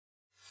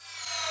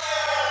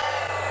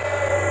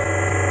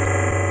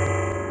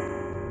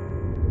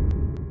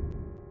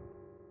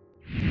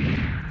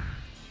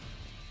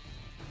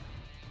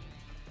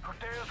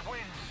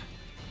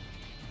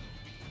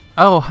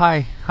Oh,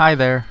 hi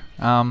there.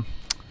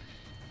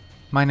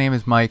 My name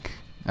is Mike.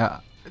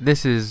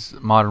 This is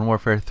Modern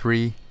Warfare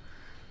 3,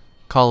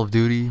 Call of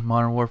Duty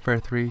Modern Warfare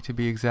 3 to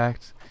be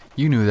exact.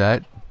 You knew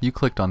that. You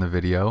clicked on the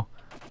video.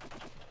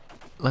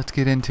 Let's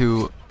get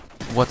into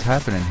what's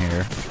happening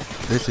here.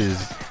 This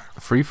is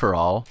free for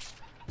all.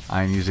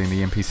 I'm using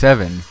the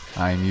MP7.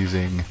 I'm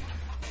using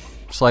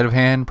sleight of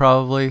hand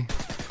probably.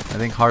 I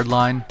think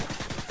hardline.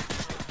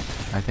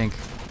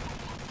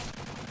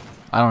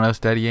 I don't know,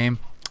 steady aim.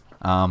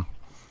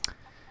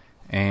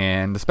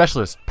 And the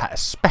specialist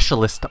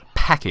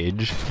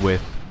package with,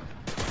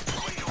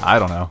 I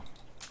don't know,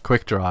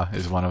 quick draw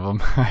is one of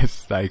them.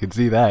 I can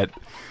see that.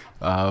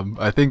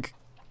 I think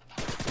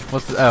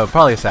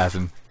probably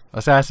assassin,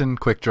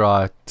 quick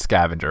draw,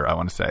 scavenger. I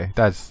want to say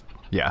that's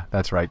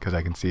right, because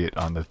I can see it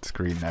on the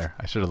screen there.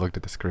 I should have looked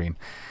at the screen.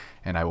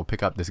 And I will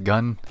pick up this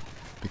gun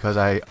because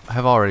I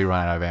have already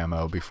run out of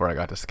ammo before I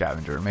got to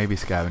scavenger. Maybe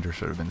scavenger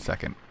should have been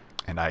second.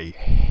 And I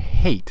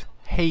hate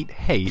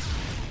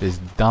this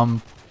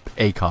dumb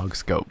ACOG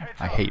scope.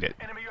 I hate it.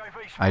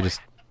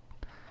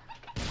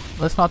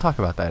 Let's not talk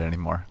about that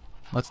anymore.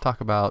 Let's talk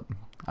about,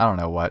 I don't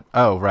know what.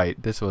 Oh,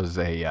 right. This was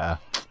a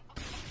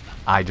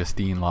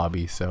iJustine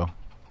lobby, so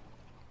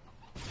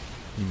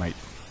you might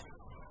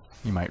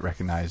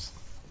recognize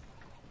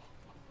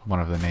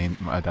one of the name.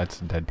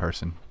 That's a dead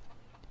person.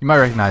 You might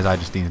recognize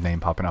iJustine's name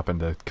popping up in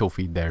the kill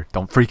feed there.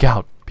 Don't freak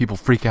out. People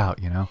freak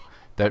out, you know.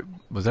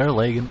 Was there a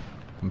leg in?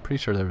 I'm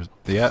pretty sure there was.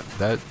 Yeah,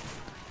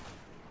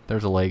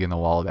 there's a leg in the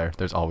wall there.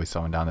 There's always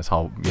someone down this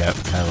hall. Yep.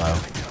 Hello.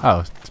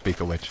 Oh, speak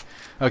of which.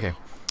 Okay.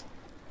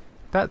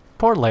 That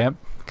poor lamp.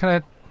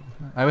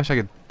 I wish I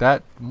could.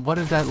 What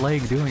is that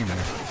leg doing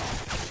there?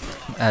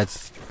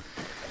 That's.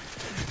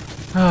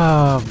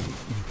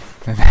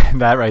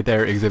 That right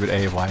there, Exhibit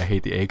A of why I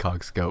hate the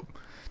ACOG scope.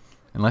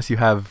 Unless you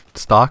have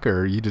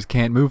stalker, you just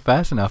can't move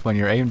fast enough when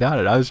you're aimed down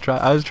it. I was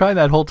trying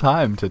that whole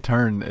time to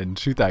turn and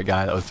shoot that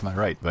guy that was to my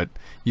right, but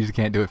you just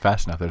can't do it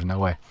fast enough. There's no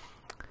way.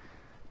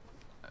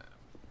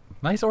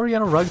 Nice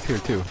Oriental Rugs here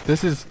too.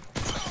 This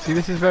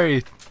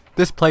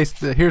place.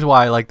 Here's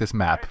why I like this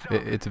map.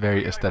 It's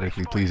very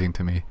aesthetically pleasing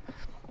to me.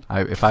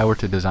 If I were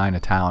to design a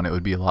town, it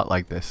would be a lot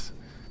like this.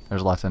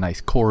 There's lots of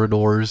nice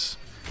corridors.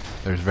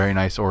 There's very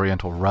nice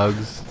Oriental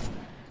rugs.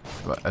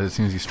 But as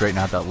soon as you straighten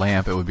out that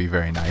lamp, it would be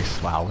very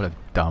nice. Wow, what a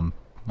dumb.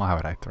 Why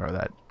would I throw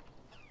that?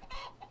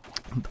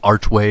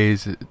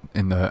 Archways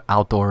in the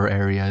outdoor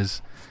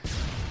areas.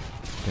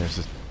 There's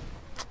just.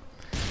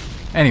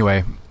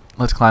 Anyway,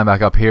 let's climb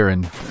back up here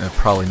and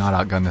probably not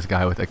outgun this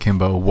guy with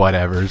akimbo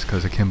whatevers,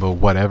 because akimbo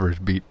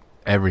whatevers beat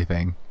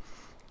everything.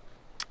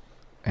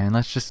 And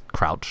let's just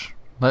crouch.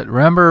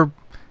 Remember,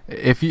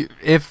 if you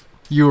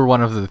were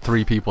one of the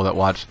 3 people that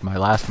watched my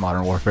last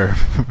Modern Warfare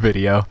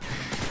video,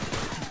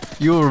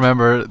 you will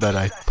remember that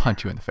I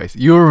punch you in the face.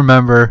 You will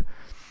remember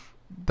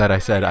that I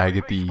said I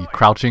get the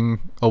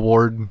crouching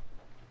award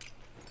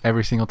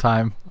every single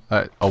time.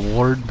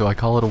 Award? Do I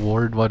call it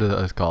award? What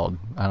is it called?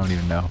 I don't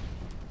even know.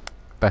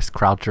 Best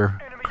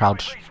croucher.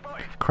 Croucher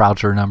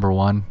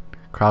 #1.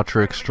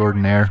 Croucher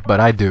extraordinaire.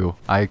 But I do.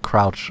 I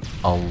crouch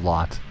a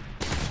lot.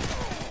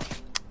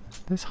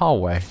 This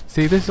hallway.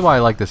 See, this is why I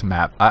like this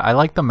map. I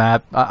like the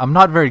map. I'm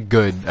not very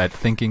good at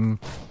thinking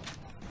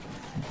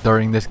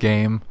during this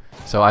game.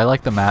 So I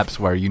like the maps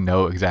where you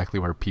know exactly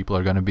where people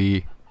are going to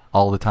be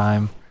all the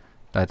time.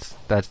 That's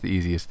the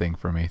easiest thing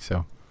for me.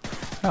 So,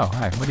 oh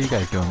hi, what are you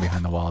guys doing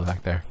behind the wall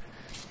back there?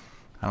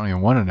 I don't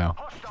even want to know.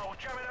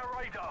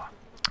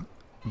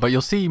 But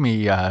you'll see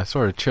me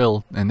sort of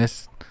chill in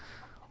this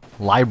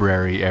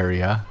library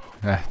area.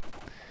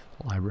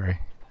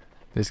 Library.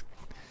 This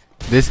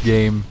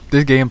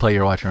gameplay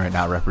you're watching right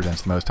now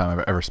represents the most time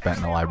I've ever spent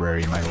in a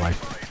library in my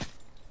life.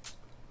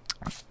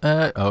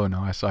 Oh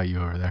no, I saw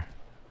you over there.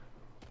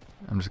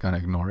 I'm just gonna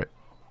ignore it.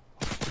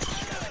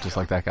 Just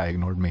like that guy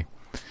ignored me.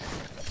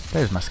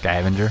 There's my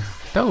scavenger.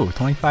 Oh,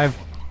 25.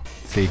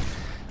 See,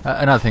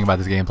 another thing about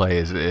this gameplay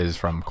is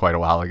from quite a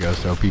while ago,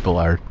 so people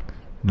are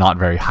not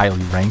very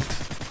highly ranked,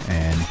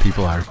 and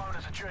people are.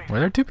 Were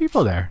there 2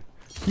 people there?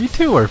 You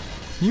were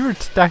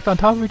stacked on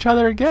top of each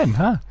other again,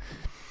 huh?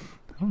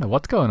 I don't know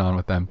what's going on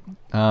with them.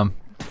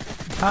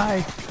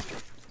 Hi.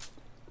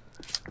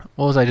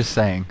 What was I just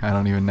saying? I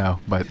don't even know,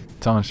 but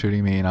someone's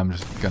shooting me, and I'm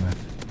just gonna.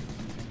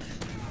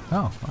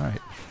 Oh, alright.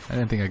 I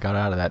didn't think I got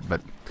out of that, but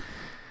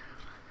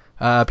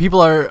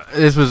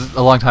this was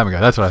a long time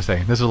ago, that's what I was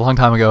saying. This was a long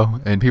time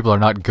ago, and people are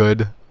not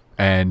good.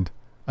 And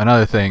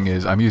another thing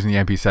is, I'm using the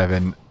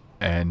MP7,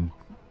 and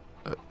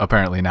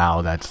apparently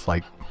now that's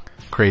like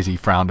crazy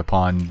frowned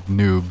upon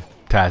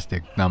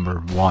noob-tastic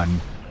 #1.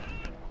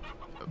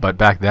 But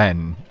back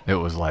then, it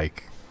was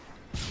like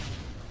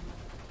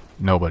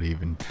nobody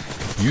even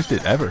used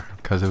it ever,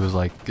 because it was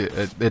like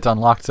it's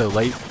unlocked so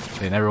late,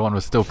 and everyone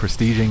was still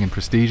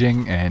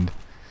prestiging, and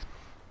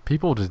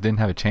people just didn't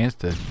have a chance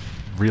to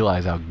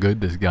realize how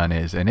good this gun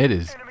is. And it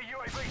is.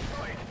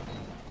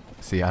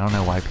 See, I don't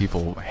know why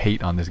people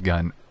hate on this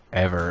gun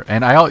ever.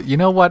 And you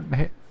know what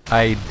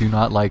I do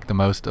not like the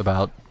most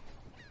about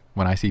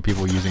when I see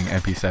people using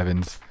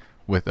MP7s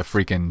with a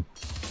freaking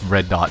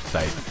red dot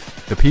sight.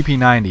 The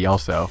PP90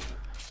 also.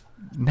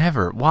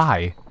 Never.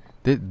 Why?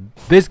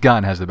 This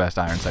gun has the best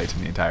iron sights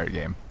in the entire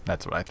game.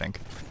 That's what I think.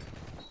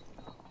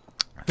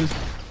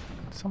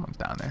 Someone's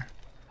down there.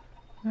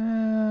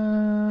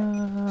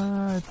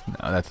 No,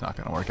 that's not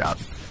going to work out.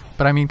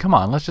 But I mean, come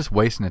on, let's just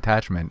waste an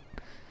attachment.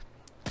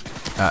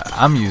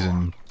 I'm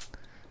using,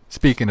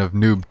 speaking of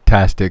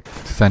noob-tastic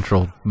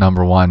central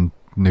 #1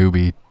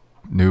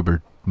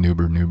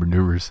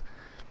 noobers,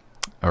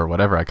 or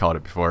whatever I called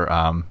it before.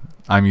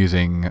 I'm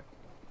using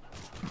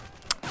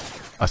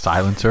a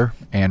silencer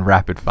and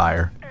rapid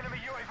fire.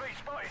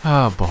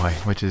 Oh boy,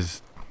 which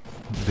is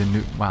the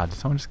new. Wow, did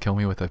someone just kill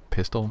me with a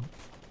pistol?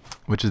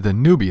 Which is the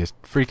noobiest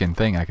freaking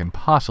thing I can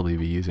possibly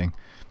be using.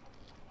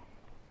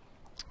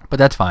 But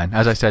that's fine.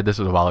 As I said, this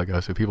was a while ago,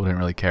 so people didn't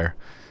really care.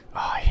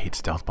 Oh, I hate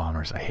stealth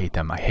bombers. I hate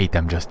them. I hate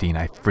them, Justine.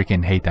 I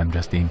freaking hate them,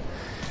 Justine.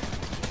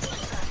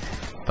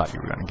 Thought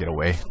you were gonna get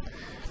away.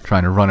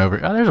 Trying to run over.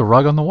 Oh, there's a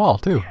rug on the wall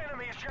too.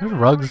 There's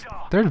rugs.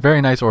 There's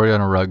very nice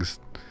Oriental rugs.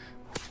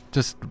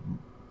 Just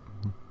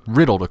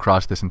riddled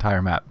across this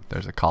entire map.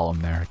 There's a column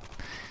there.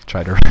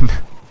 Try to run.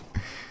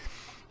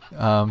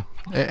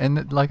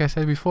 And like I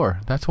said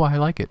before, that's why I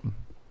like it.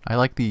 I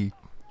like the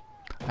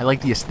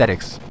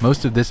aesthetics.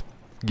 Most of this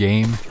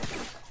game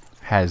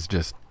has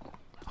just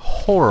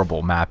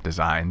horrible map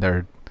design.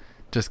 They're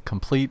just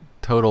complete,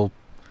 total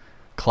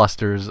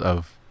clusters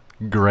of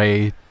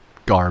gray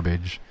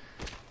garbage,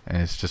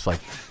 and it's just like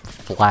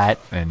flat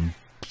and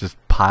just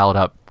piled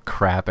up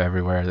crap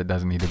everywhere that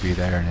doesn't need to be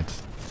there, and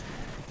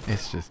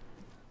it's just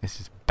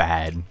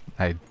bad.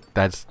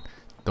 That's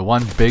the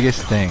one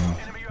biggest thing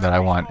that I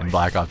want in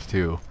Black Ops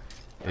 2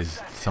 is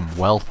some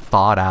well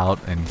thought out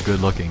and good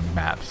looking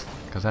maps,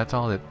 because that's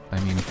all that, I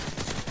mean,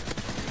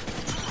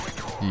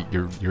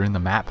 you're in the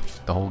map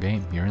the whole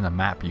game. You're in the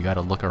map. You got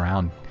to look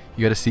around.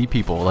 You got to see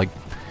people. Like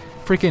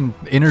freaking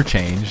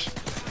interchange.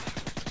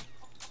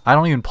 I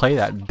don't even play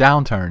that.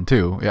 Downturn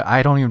too.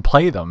 I don't even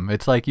play them.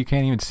 It's like you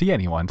can't even see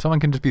anyone. Someone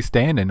can just be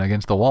standing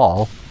against the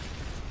wall,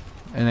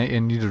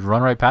 and you just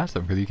run right past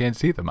them because you can't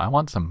see them. I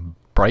want some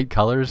bright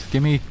colors.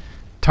 Give me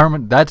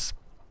Terminal. That's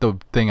the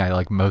thing I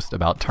like most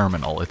about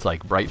Terminal. It's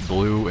like bright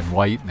blue and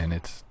white, and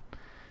it's,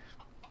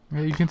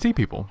 you can see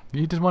people.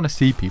 You just want to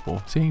see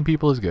people. Seeing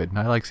people is good. And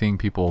I like seeing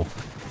people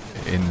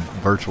in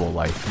virtual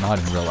life, not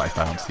in real life.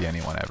 I don't see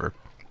anyone ever.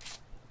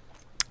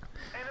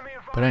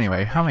 But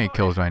anyway, how many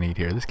kills do I need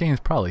here? This game is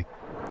probably...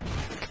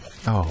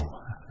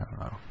 Oh, I don't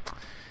know.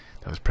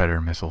 Those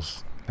Predator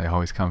missiles. They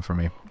always come for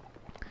me.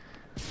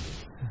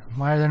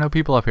 Why are there no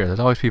people up here? There's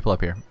always people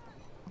up here.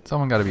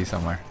 Someone got to be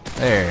somewhere.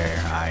 There.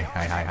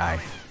 Hi.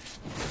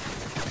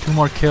 2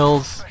 more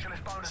kills.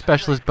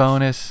 Specialist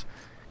bonus.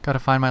 Gotta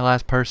find my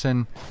last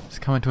person. It's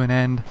coming to an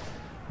end.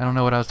 I don't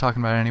know what I was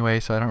talking about anyway,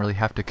 so I don't really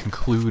have to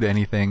conclude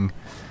anything.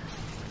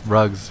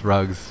 Rugs,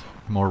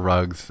 more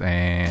rugs,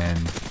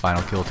 and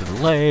final kill to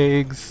the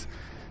legs.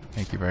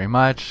 Thank you very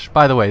much.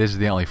 By the way, this is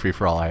the only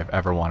free-for-all I have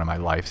ever won in my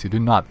life, so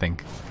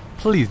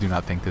please do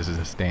not think this is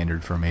a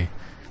standard for me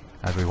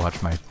as we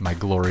watch my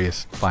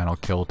glorious final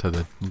kill to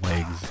the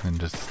legs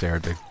and just stare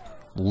at the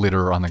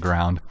litter on the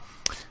ground.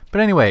 But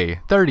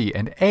anyway,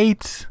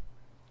 30-8.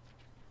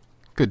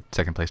 Good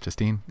second place,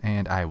 Justine,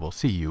 and I will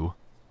see you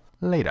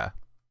later.